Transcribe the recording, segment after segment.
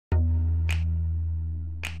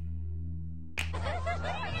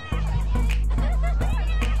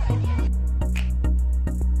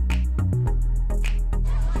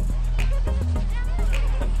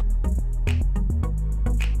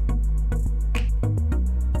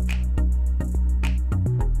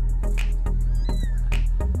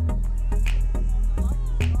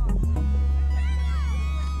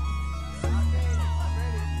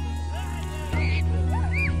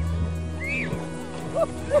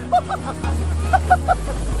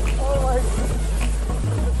Oh my God.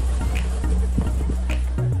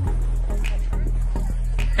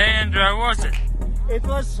 Hey Andrew, how was it? It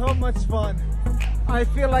was so much fun. I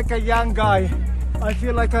feel like a young guy. I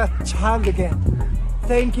feel like a child again.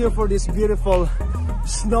 Thank you for this beautiful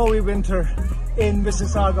snowy winter in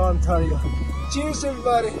Mississauga, Ontario. Cheers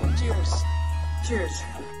everybody. Cheers. Cheers.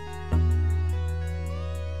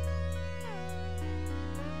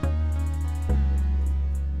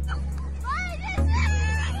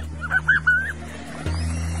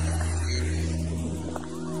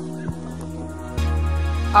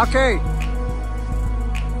 Okay.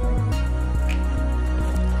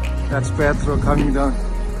 That's Pietro coming down.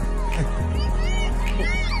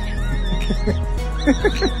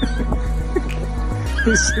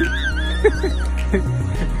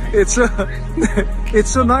 It's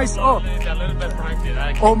so nice.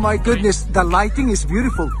 Oh my goodness, the lighting is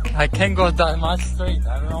beautiful. I can't go that much straight.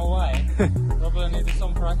 I don't know why. Probably need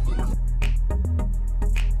some practice.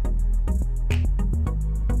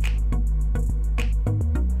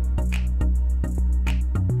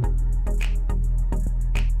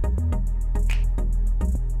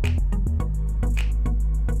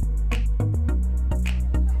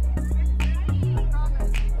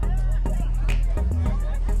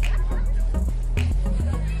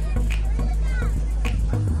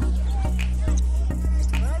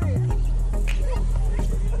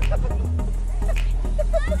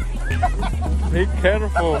 Be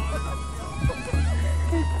careful.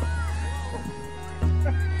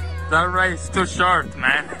 That ride is too short,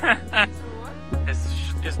 man.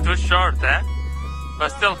 it's too short, eh? But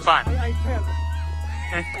still fun. I can.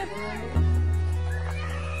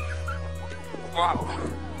 Wow.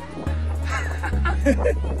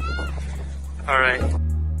 All right.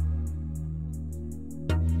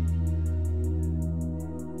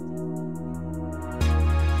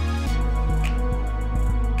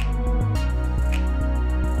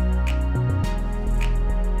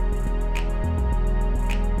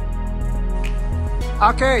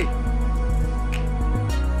 Okay.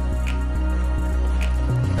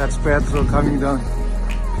 That's Pietro coming down.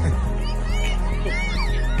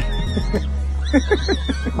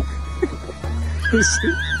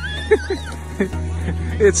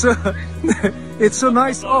 It's so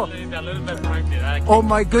nice. Oh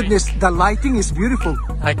my goodness, the lighting is beautiful.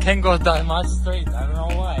 I can't go that much straight. I don't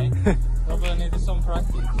know why.